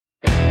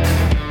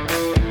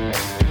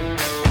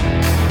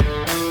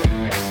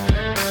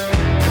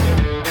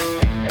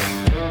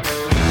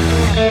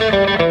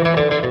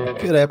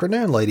Good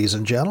afternoon, ladies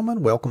and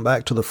gentlemen. Welcome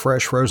back to the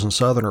Fresh Frozen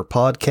Southerner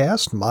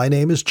podcast. My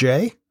name is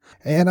Jay,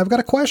 and I've got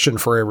a question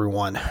for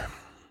everyone.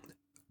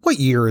 What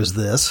year is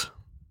this?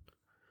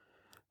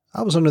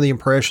 I was under the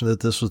impression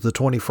that this was the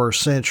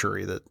 21st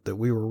century, that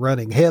we were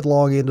running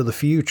headlong into the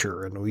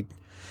future, and we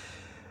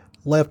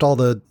left all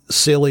the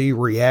silly,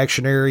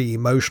 reactionary,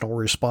 emotional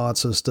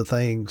responses to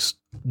things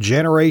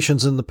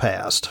generations in the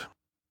past.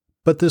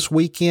 But this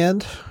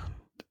weekend,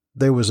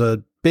 there was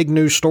a big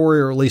news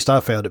story, or at least I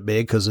found it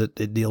big because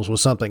it deals with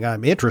something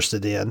I'm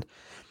interested in,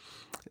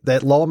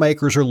 that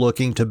lawmakers are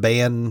looking to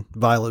ban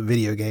violent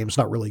video games,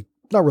 not really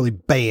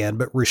ban,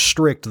 but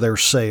restrict their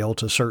sale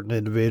to certain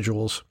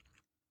individuals.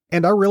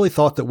 And I really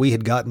thought that we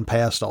had gotten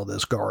past all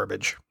this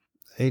garbage.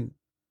 And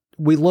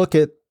we look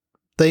at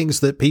things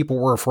that people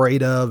were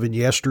afraid of in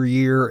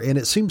yesteryear, and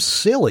it seems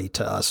silly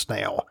to us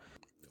now.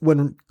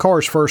 When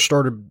cars first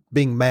started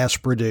being mass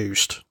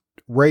produced,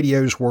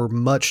 radios were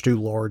much too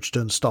large to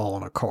install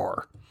on a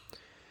car.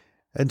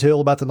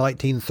 Until about the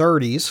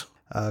 1930s,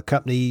 a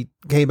company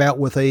came out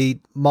with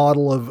a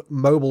model of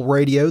mobile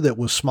radio that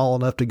was small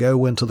enough to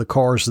go into the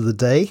cars of the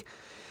day.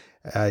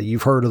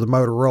 You've heard of the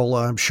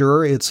Motorola, I'm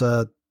sure.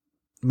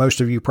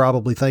 Most of you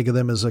probably think of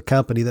them as a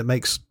company that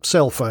makes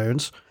cell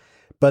phones,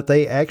 but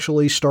they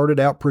actually started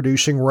out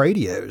producing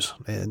radios.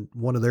 And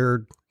one of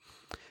their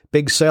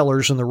big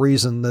sellers, and the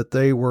reason that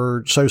they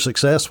were so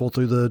successful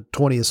through the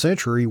 20th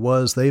century,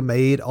 was they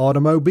made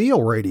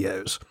automobile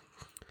radios.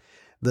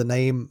 The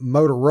name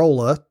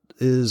Motorola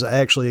is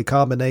actually a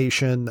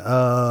combination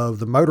of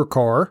the motor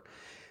car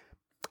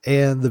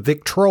and the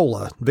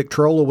Victrola.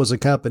 Victrola was a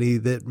company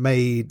that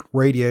made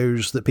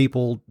radios that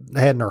people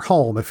had in their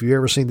home. If you've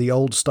ever seen the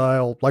old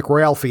style, like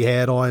Ralphie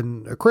had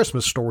on A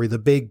Christmas Story, the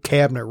big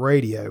cabinet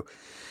radio,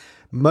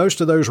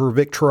 most of those were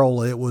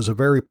Victrola. It was a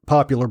very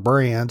popular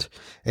brand,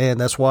 and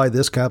that's why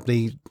this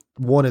company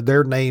wanted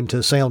their name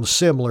to sound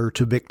similar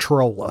to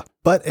Victrola.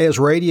 But as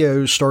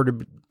radios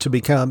started to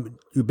become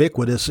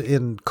ubiquitous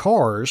in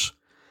cars,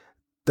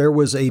 there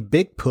was a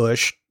big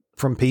push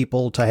from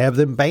people to have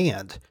them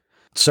banned.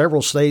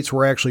 Several states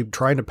were actually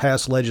trying to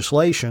pass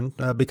legislation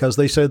because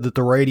they said that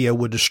the radio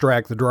would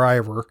distract the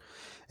driver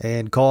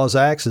and cause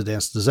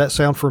accidents. Does that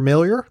sound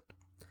familiar?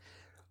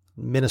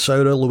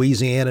 Minnesota,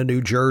 Louisiana,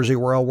 New Jersey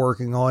were all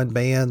working on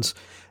bans.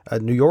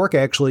 New York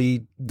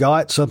actually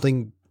got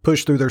something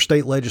pushed through their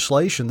state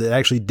legislation that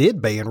actually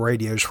did ban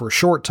radios for a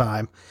short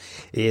time.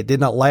 It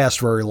did not last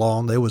very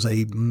long. There was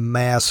a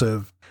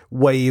massive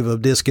wave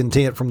of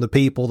discontent from the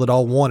people that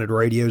all wanted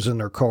radios in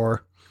their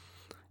car.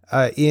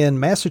 In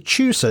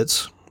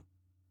Massachusetts,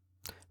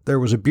 there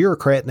was a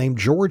bureaucrat named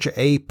George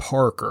A.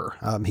 Parker.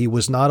 He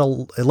was not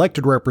an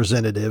elected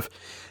representative.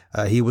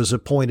 He was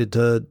appointed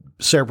to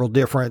several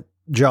different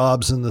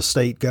jobs in the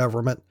state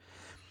government.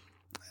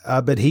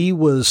 But he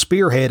was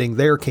spearheading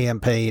their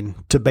campaign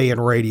to ban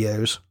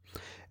radios.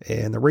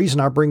 And the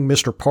reason I bring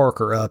Mr.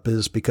 Parker up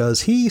is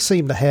because he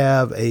seemed to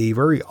have a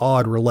very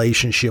odd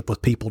relationship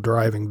with people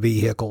driving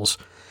vehicles.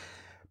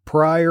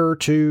 Prior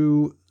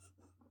to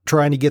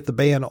trying to get the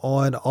ban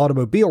on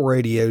automobile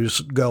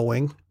radios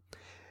going,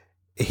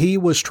 he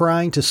was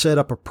trying to set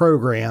up a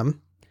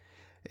program,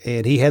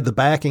 and he had the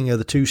backing of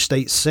the two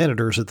state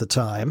senators at the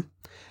time,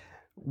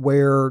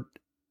 where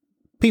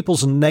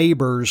people's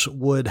neighbors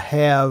would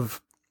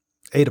have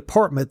a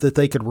department that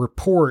they could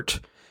report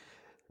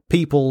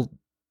people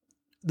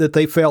that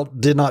they felt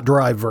did not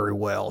drive very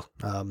well.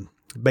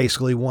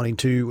 Basically wanting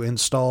to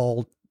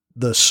install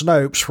the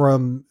Snopes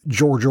from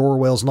George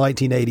Orwell's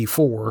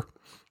 1984.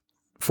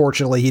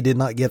 Fortunately, he did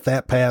not get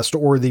that passed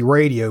or the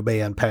radio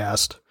ban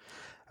passed.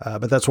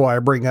 But that's why I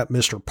bring up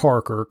Mr.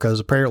 Parker, because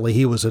apparently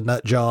he was a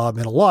nut job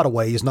in a lot of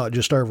ways, not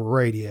just over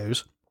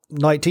radios.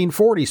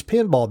 1940s,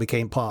 pinball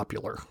became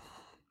popular.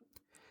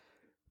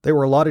 There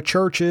were a lot of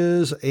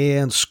churches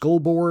and school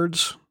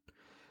boards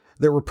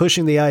that were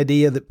pushing the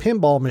idea that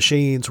pinball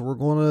machines were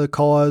going to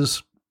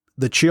cause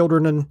the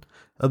children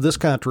of this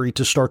country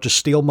to start to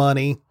steal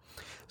money,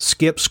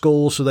 skip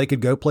school so they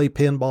could go play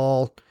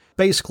pinball.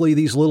 Basically,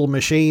 these little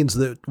machines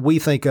that we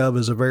think of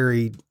as a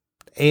very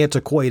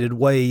antiquated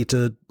way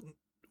to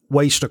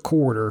waste a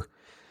quarter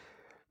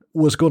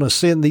was going to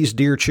send these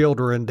dear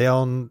children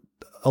down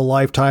a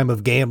lifetime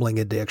of gambling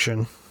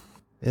addiction.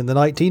 In the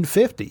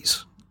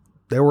 1950s,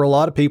 there were a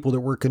lot of people that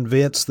were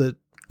convinced that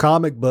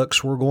comic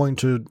books were going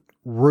to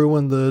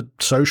ruin the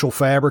social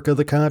fabric of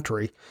the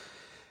country,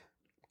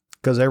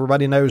 because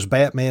everybody knows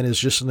Batman is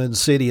just an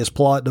insidious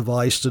plot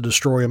device to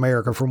destroy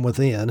America from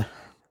within.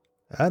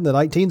 In the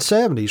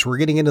 1970s, we're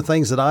getting into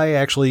things that I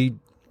actually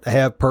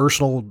have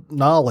personal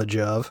knowledge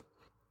of.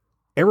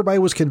 Everybody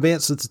was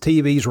convinced that the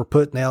TVs were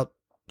putting out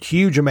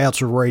huge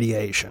amounts of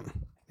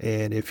radiation.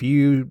 And if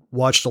you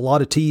watched a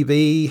lot of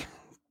TV,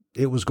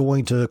 it was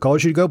going to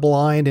cause you to go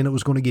blind, and it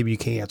was going to give you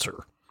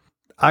cancer.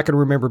 I can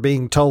remember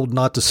being told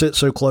not to sit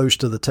so close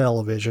to the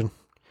television.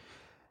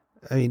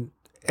 I mean,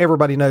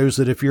 everybody knows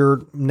that if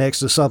you're next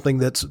to something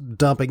that's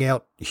dumping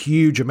out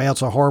huge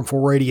amounts of harmful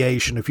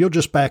radiation, if you'll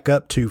just back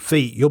up 2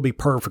 feet, you'll be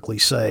perfectly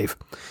safe.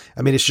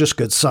 I mean, it's just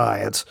good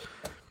science.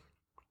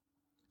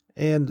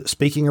 And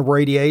speaking of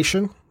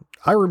radiation,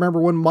 I remember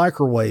when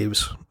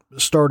microwaves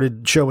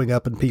started showing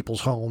up in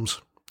people's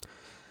homes.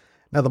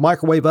 Now, the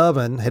microwave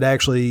oven had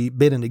actually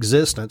been in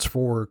existence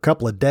for a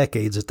couple of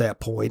decades at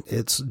that point.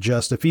 It's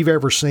just, if you've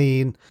ever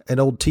seen an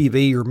old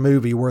TV or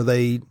movie where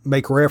they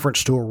make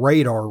reference to a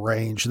radar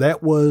range,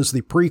 that was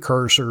the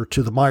precursor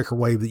to the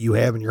microwave that you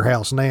have in your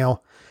house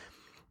now.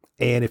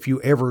 And if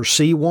you ever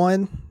see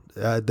one,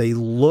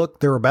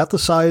 they're about the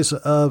size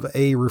of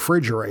a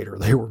refrigerator.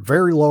 They were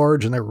very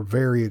large and they were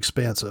very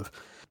expensive.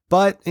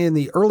 But in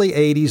the early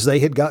 80s, they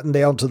had gotten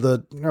down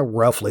to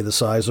roughly the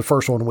size. The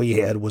first one we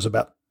had was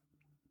about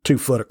 2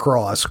 foot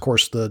across. Of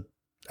course, the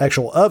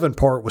actual oven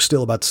part was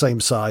still about the same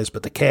size,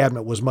 but the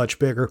cabinet was much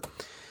bigger.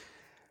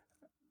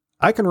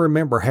 I can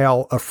remember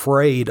how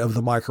afraid of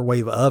the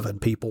microwave oven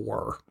people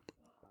were.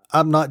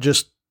 I'm not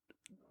just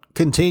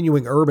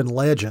continuing urban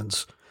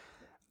legends.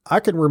 I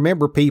can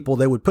remember people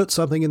that would put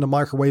something in the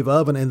microwave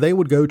oven and they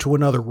would go to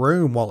another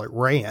room while it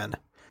ran.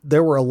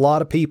 There were a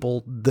lot of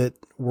people that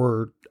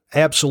were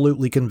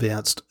absolutely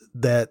convinced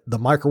that the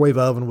microwave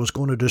oven was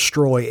going to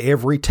destroy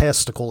every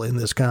testicle in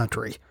this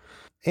country.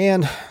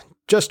 And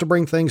just to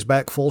bring things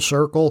back full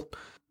circle,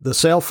 the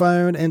cell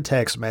phone and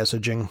text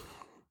messaging,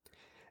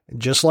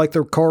 just like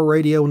the car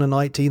radio in the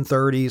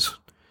 1930s,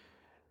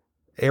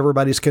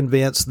 everybody's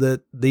convinced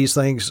that these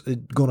things are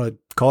going to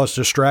cause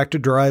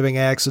distracted driving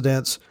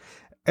accidents,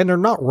 and they're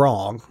not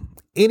wrong.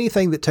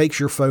 Anything that takes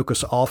your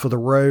focus off of the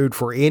road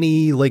for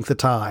any length of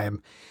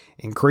time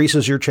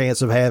increases your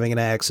chance of having an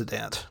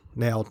accident.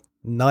 Now,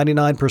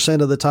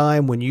 99% of the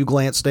time when you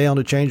glance down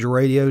to change a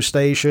radio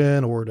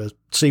station or to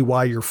see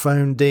why your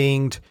phone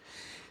dinged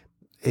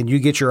and you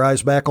get your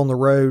eyes back on the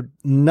road,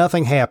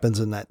 nothing happens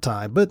in that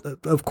time. But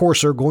of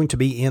course, there are going to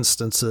be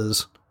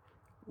instances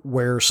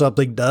where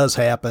something does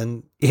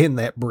happen in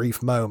that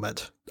brief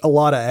moment. A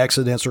lot of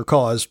accidents are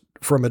caused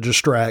from a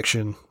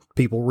distraction.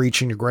 People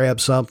reaching to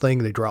grab something,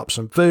 they drop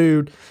some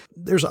food.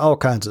 There's all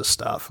kinds of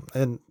stuff.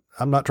 And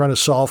I'm not trying to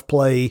soft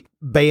play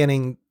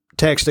banning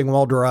texting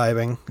while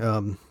driving.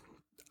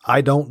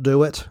 I don't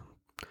do it.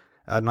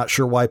 I'm not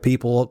sure why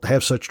people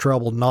have such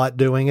trouble not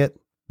doing it.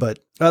 But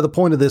the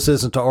point of this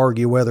isn't to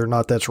argue whether or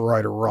not that's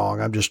right or wrong.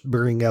 I'm just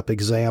bringing up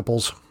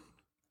examples.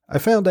 I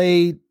found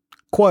a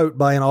quote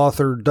by an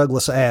author,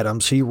 Douglas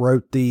Adams. He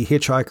wrote the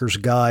Hitchhiker's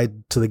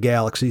Guide to the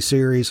Galaxy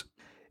series.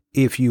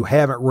 If you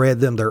haven't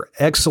read them, they're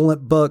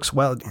excellent books.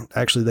 Well,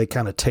 actually, they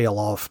kind of tail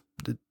off.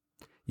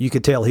 You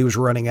could tell he was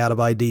running out of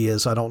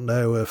ideas. I don't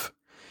know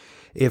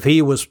if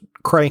he was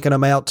cranking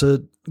them out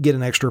to get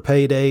an extra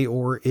payday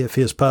or if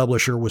his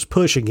publisher was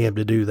pushing him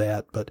to do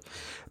that.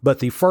 But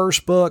the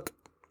first book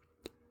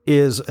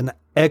is an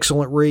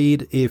excellent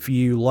read. If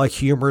you like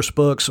humorous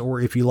books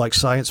or if you like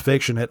science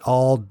fiction at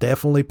all,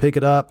 definitely pick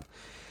it up.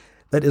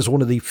 That is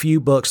one of the few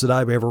books that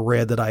I've ever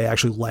read that I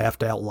actually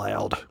laughed out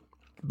loud.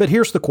 But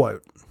here's the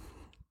quote.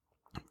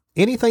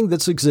 Anything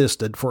that's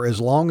existed for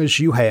as long as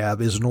you have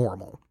is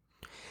normal.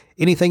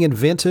 Anything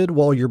invented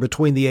while you're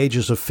between the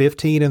ages of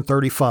 15 and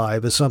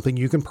 35 is something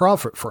you can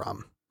profit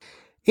from.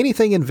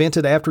 Anything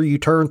invented after you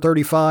turn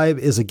 35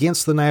 is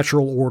against the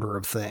natural order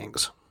of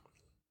things.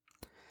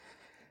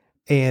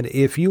 And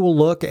if you will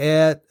look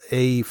at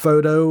a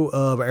photo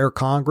of our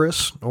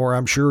Congress, or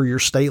I'm sure your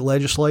state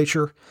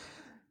legislature,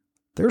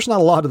 there's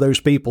not a lot of those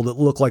people that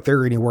look like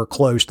they're anywhere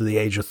close to the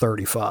age of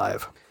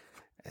 35.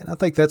 And I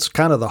think that's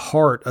kind of the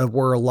heart of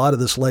where a lot of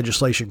this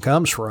legislation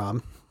comes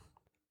from.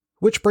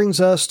 Which brings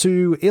us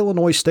to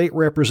Illinois State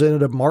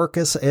Representative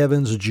Marcus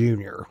Evans,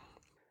 Jr.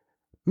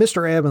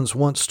 Mr. Evans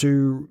wants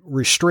to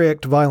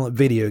restrict violent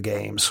video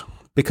games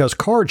because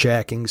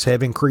carjackings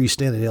have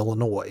increased in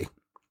Illinois.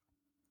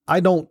 I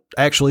don't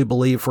actually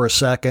believe for a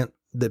second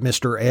that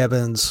Mr.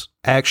 Evans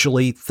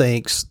actually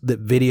thinks that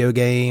video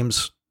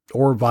games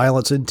or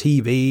violence in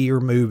TV or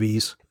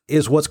movies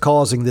is what's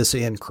causing this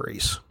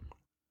increase.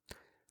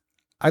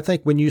 I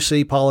think when you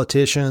see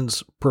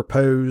politicians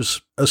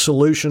propose a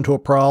solution to a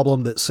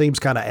problem that seems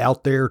kind of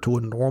out there to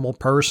a normal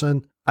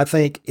person, I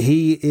think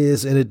he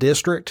is in a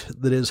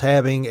district that is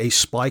having a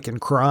spike in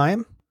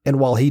crime. And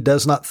while he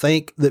does not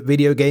think that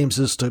video games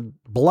is to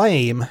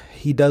blame,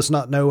 he does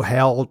not know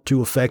how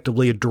to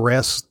effectively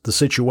address the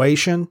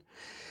situation.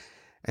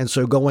 And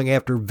so going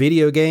after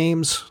video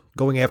games,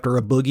 going after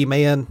a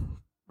boogeyman,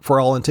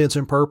 for all intents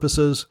and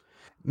purposes,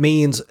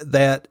 means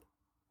that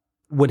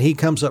when he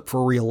comes up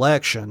for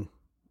re-election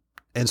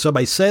and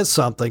somebody says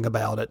something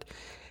about it,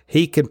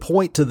 he can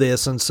point to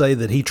this and say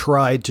that he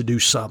tried to do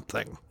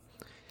something.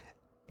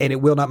 And it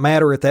will not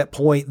matter at that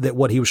point that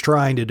what he was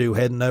trying to do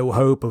had no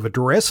hope of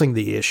addressing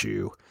the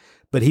issue,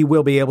 but he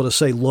will be able to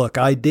say, look,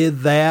 I did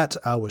that.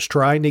 I was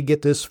trying to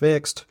get this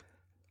fixed.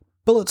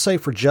 But let's say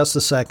for just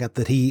a second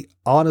that he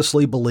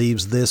honestly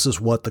believes this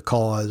is what the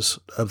cause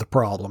of the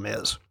problem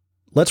is.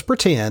 Let's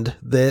pretend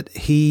that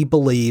he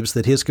believes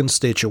that his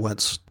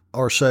constituents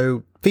are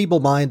so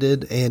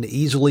feeble-minded and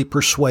easily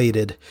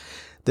persuaded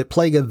that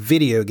playing a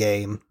video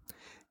game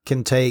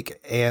can take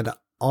an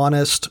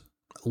honest,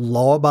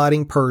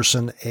 law-abiding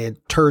person and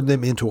turn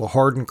them into a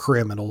hardened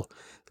criminal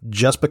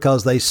just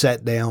because they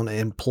sat down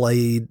and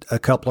played a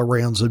couple of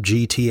rounds of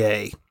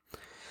GTA.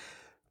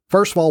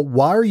 First of all,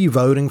 why are you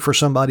voting for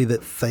somebody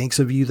that thinks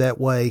of you that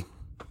way?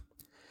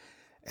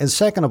 And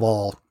second of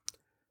all,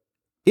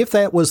 if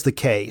that was the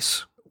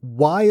case,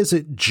 why is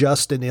it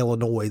just in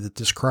Illinois that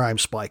this crime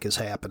spike is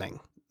happening?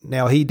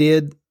 Now, he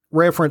did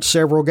reference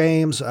several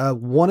games.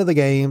 One of the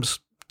games,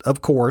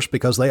 of course,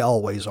 because they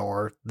always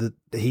are, that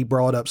he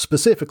brought up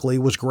specifically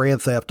was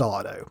Grand Theft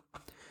Auto.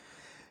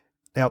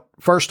 Now,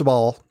 first of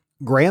all,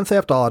 Grand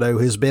Theft Auto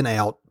has been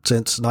out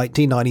since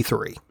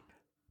 1993.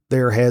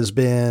 There has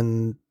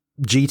been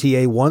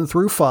GTA 1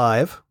 through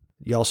 5.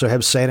 You also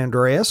have San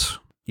Andreas.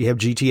 You have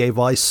GTA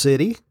Vice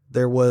City.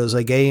 There was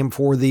a game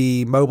for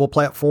the mobile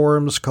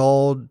platforms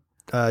called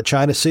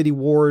China City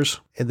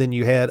Wars. And then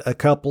you had a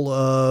couple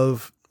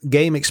of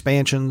game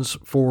expansions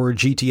for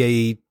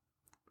GTA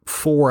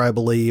 4, I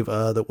believe,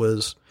 that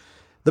was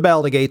The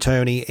Ballad of Gay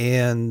Tony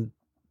and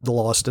The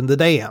Lost and the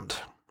Damned.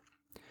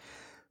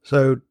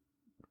 So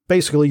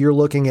basically you're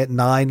looking at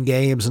 9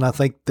 games, and I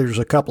think there's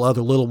a couple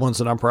other little ones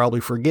that I'm probably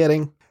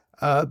forgetting.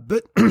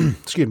 But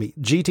excuse me,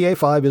 GTA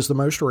 5 is the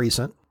most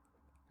recent.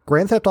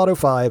 Grand Theft Auto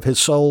 5 has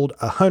sold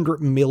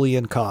 100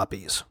 million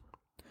copies.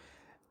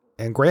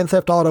 And Grand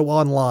Theft Auto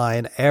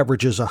Online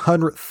averages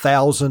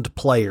 100,000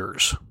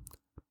 players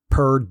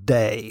per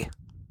day.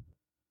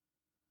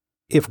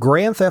 If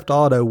Grand Theft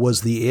Auto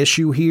was the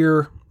issue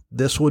here,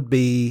 this would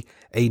be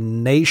a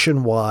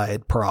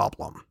nationwide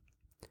problem.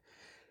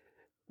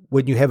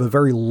 When you have a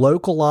very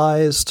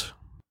localized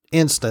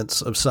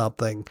instance of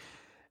something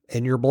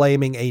and you're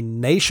blaming a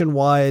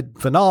nationwide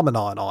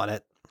phenomenon on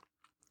it,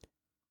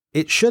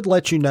 it should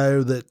let you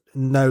know that,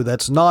 no,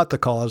 that's not the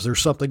cause.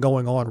 There's something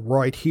going on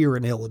right here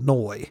in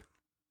Illinois.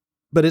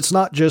 But it's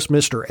not just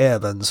Mr.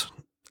 Evans.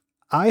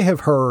 I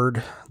have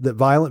heard that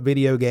violent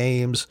video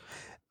games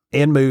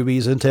and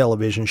movies and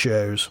television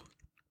shows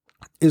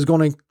is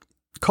going to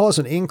cause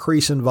an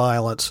increase in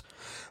violence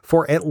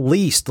for at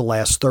least the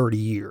last 30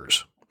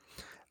 years.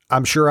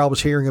 I'm sure I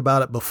was hearing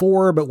about it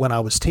before, but when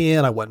I was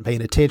 10, I wasn't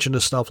paying attention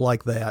to stuff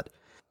like that.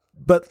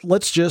 But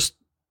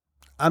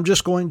I'm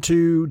just going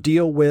to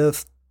deal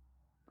with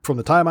from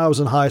the time I was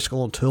in high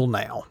school until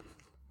now.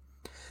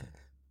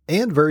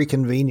 And very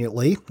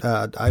conveniently,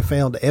 I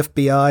found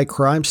FBI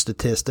crime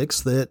statistics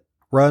that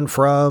run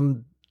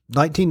from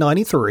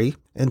 1993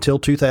 until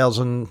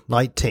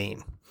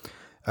 2019,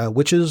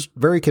 which is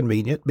very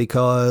convenient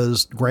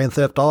because Grand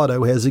Theft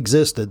Auto has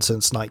existed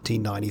since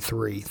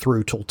 1993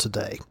 through till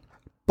today.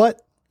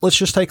 But let's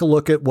just take a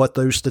look at what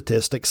those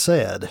statistics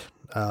said.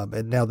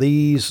 And now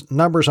these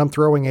numbers I'm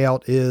throwing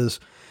out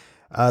is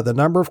the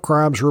number of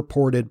crimes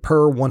reported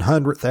per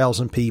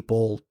 100,000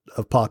 people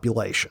of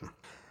population.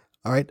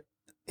 All right.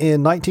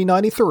 In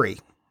 1993,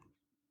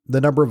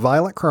 the number of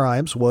violent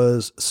crimes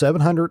was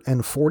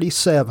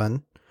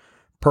 747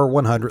 per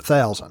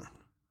 100,000.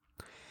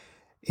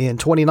 In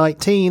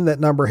 2019, that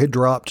number had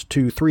dropped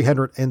to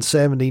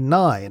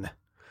 379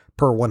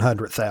 per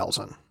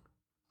 100,000.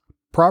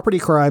 Property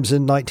crimes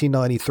in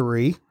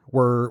 1993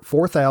 were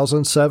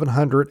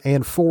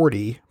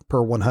 4,740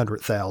 per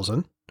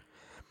 100,000.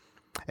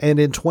 And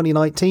in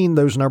 2019,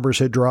 those numbers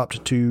had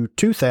dropped to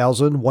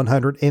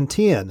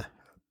 2,110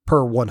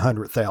 per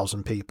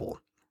 100,000 people.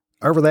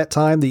 Over that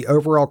time, the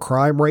overall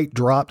crime rate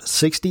dropped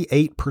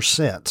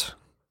 68%.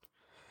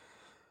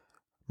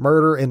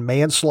 Murder and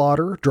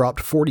manslaughter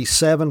dropped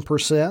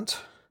 47%.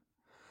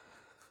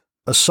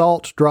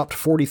 Assault dropped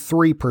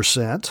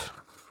 43%.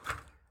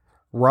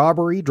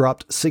 Robbery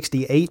dropped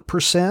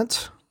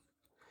 68%.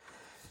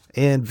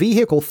 And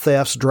vehicle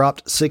thefts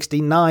dropped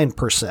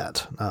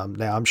 69%.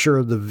 Now, I'm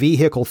sure the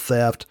vehicle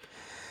theft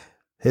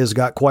has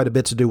got quite a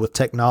bit to do with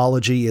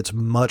technology. It's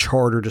much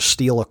harder to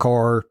steal a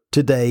car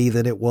today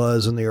than it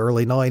was in the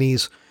early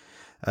 90s.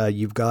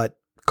 You've got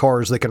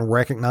cars that can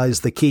recognize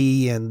the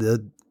key, and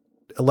the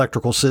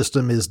electrical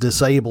system is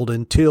disabled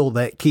until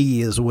that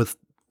key is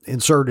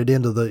inserted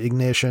into the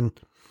ignition.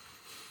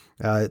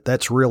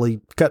 That's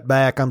really cut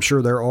back. I'm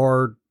sure there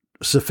are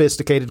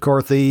sophisticated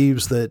car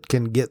thieves that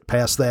can get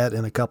past that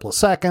in a couple of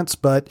seconds,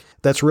 but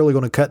that's really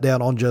going to cut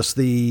down on just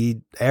the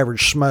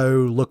average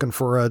schmo looking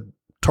for a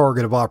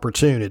target of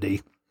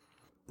opportunity.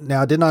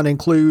 Now, I did not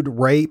include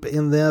rape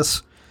in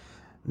this.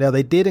 Now,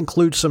 they did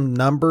include some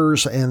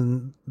numbers,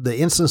 and the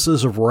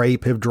instances of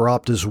rape have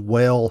dropped as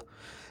well.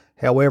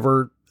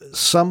 However,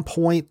 some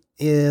point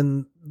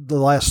in the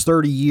last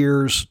 30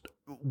 years,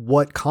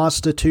 what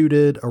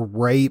constituted a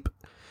rape,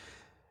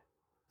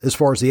 as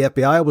far as the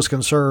FBI was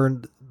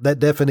concerned, that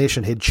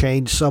definition had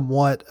changed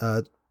somewhat.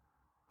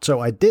 So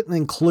I didn't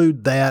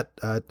include that.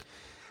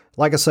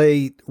 Like I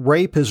say,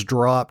 rape has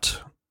dropped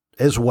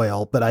as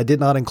well, but I did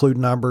not include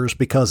numbers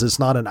because it's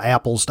not an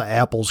apples to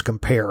apples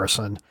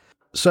comparison.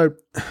 So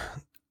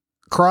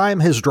crime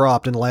has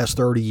dropped in the last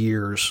 30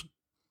 years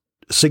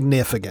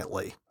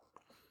significantly.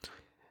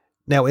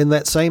 Now, in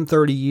that same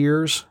 30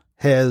 years,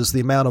 has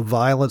the amount of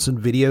violence in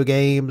video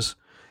games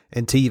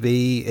and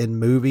TV and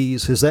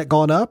movies, has that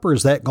gone up or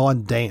has that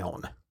gone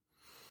down?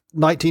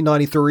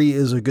 1993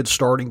 is a good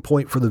starting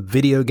point for the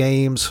video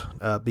games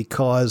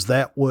because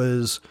that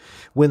was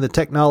when the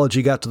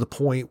technology got to the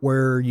point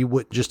where you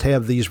wouldn't just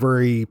have these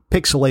very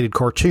pixelated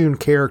cartoon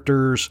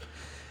characters.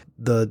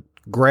 The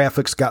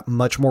graphics got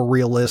much more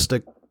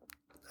realistic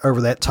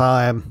over that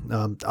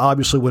time.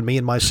 Obviously, when me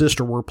and my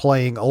sister were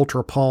playing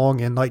Ultra Pong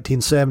in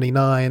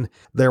 1979,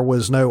 there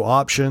was no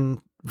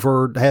option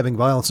for having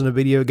violence in a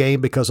video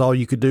game because all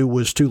you could do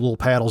was two little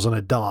paddles and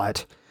a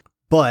dot.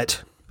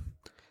 But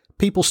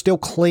people still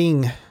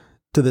cling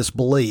to this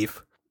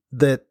belief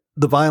that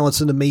the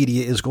violence in the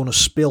media is going to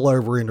spill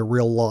over into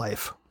real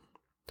life.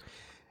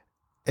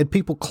 And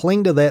people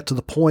cling to that to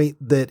the point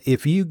that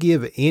if you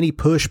give any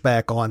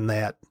pushback on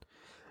that,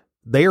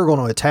 they are going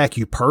to attack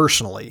you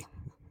personally.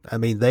 I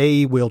mean,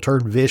 they will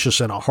turn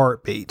vicious in a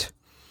heartbeat.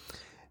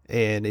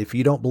 And if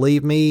you don't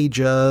believe me,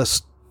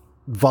 just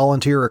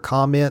volunteer a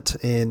comment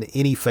in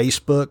any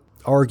Facebook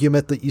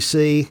argument that you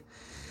see.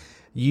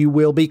 You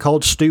will be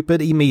called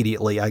stupid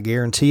immediately, I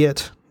guarantee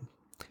it.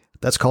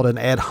 That's called an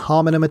ad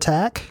hominem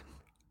attack.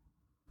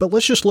 But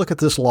let's just look at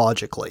this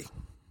logically.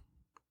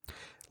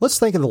 Let's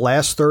think of the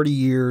last 30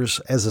 years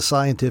as a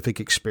scientific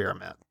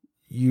experiment.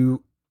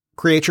 You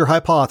create your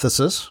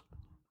hypothesis,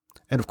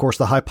 and of course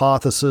the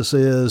hypothesis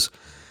is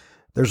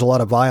there's a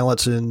lot of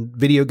violence in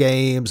video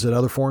games and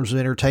other forms of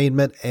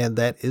entertainment, and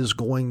that is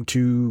going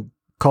to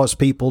cause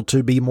people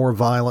to be more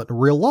violent in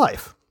real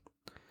life.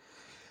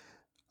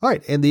 All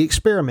right, and the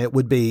experiment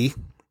would be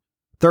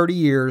 30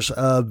 years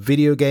of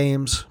video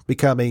games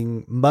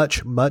becoming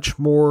much, much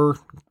more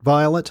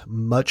violent,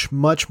 much,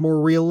 much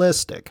more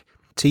realistic.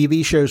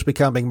 TV shows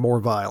becoming more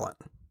violent.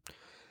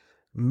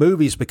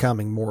 Movies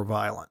becoming more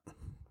violent.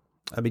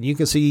 I mean, you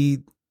can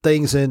see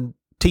things in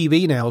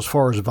TV now as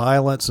far as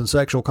violence and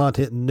sexual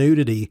content and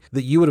nudity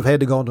that you would have had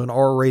to go into an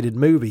R-rated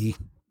movie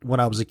when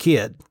I was a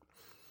kid.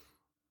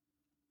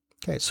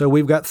 Okay, so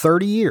we've got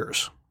 30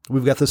 years.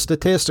 We've got the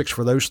statistics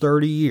for those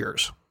 30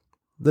 years.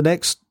 The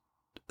next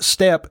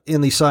step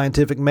in the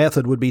scientific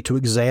method would be to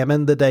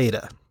examine the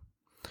data.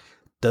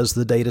 Does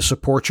the data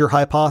support your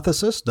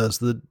hypothesis? Does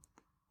the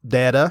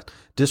data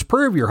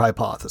disprove your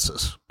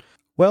hypothesis?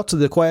 Well, to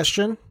the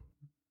question,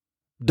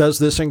 does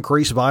this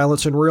increase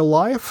violence in real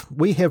life?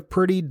 We have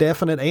pretty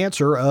definite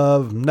answer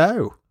of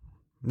no.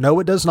 No,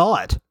 it does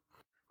not.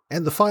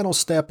 And the final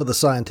step of the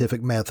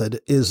scientific method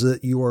is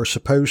that you are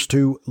supposed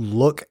to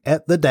look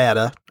at the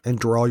data and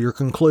draw your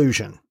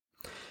conclusion.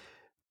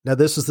 Now,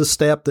 this is the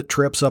step that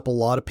trips up a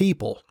lot of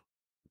people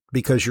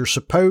because you're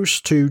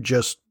supposed to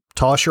just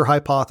toss your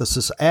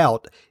hypothesis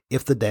out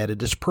if the data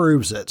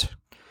disproves it.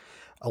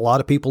 A lot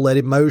of people let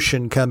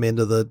emotion come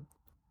into the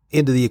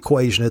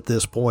equation at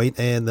this point,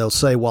 and they'll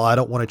say, well, I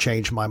don't want to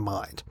change my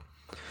mind.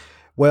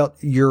 Well,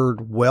 you're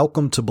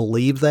welcome to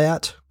believe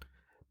that,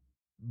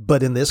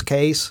 but in this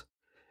case,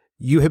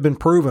 you have been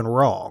proven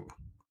wrong.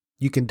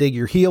 You can dig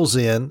your heels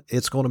in.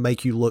 It's going to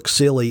make you look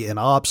silly and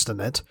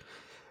obstinate,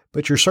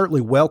 but you're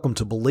certainly welcome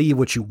to believe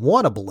what you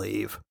want to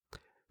believe.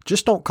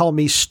 Just don't call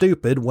me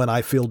stupid when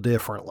I feel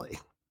differently.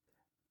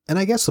 And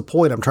I guess the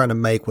point I'm trying to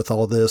make with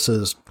all this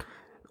is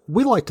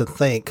we like to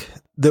think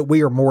that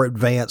we are more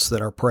advanced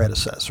than our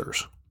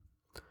predecessors.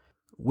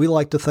 We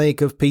like to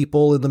think of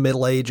people in the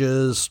Middle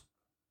Ages,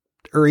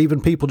 or even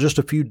people just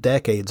a few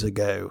decades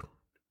ago,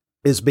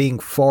 as being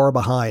far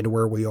behind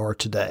where we are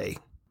today.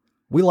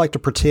 We like to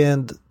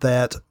pretend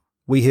that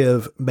we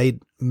have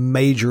made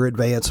major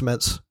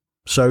advancements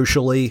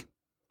socially,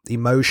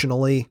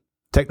 emotionally,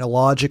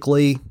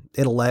 technologically,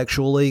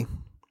 intellectually.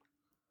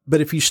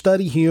 But if you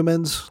study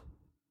humans,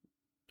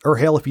 or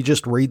hell, if you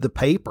just read the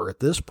paper at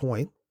this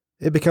point,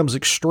 it becomes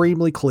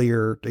extremely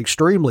clear,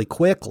 extremely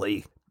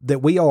quickly,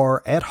 that we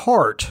are, at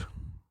heart,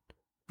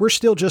 we're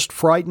still just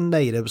frightened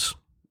natives,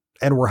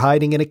 and we're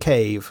hiding in a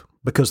cave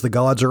because the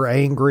gods are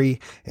angry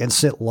and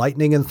sent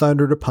lightning and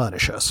thunder to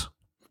punish us.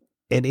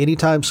 And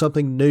anytime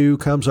something new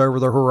comes over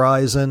the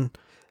horizon,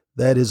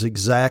 that is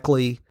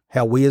exactly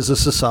how we as a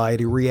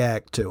society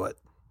react to it.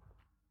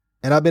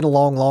 And I've been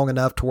along long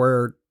enough to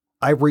where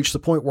I've reached the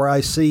point where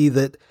I see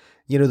that,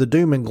 the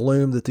doom and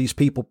gloom that these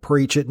people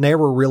preach, it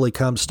never really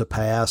comes to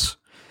pass.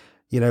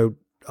 A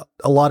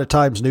lot of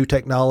times new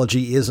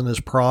technology isn't as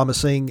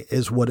promising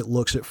as what it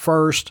looks at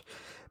first,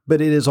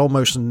 but it is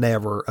almost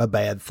never a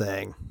bad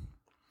thing.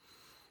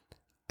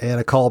 And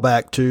a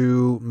callback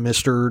to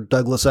Mr.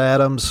 Douglas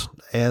Adams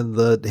and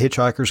the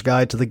Hitchhiker's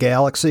Guide to the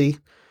Galaxy.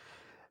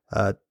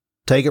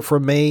 Take it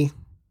from me,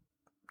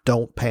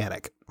 don't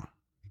panic.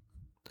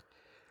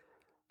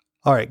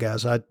 All right,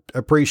 guys, I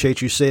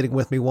appreciate you sitting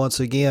with me once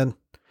again.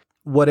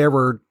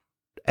 Whatever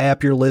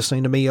app you're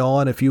listening to me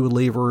on, if you would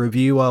leave a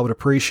review, I would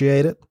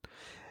appreciate it.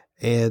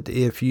 And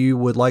if you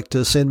would like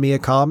to send me a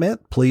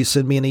comment, please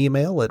send me an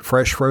email at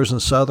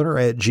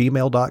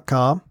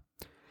freshfrozensoutherner@gmail.com.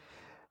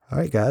 All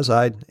right, guys,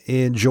 I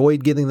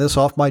enjoyed getting this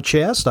off my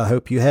chest. I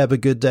hope you have a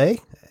good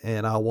day,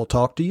 and I will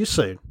talk to you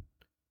soon.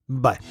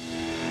 Bye.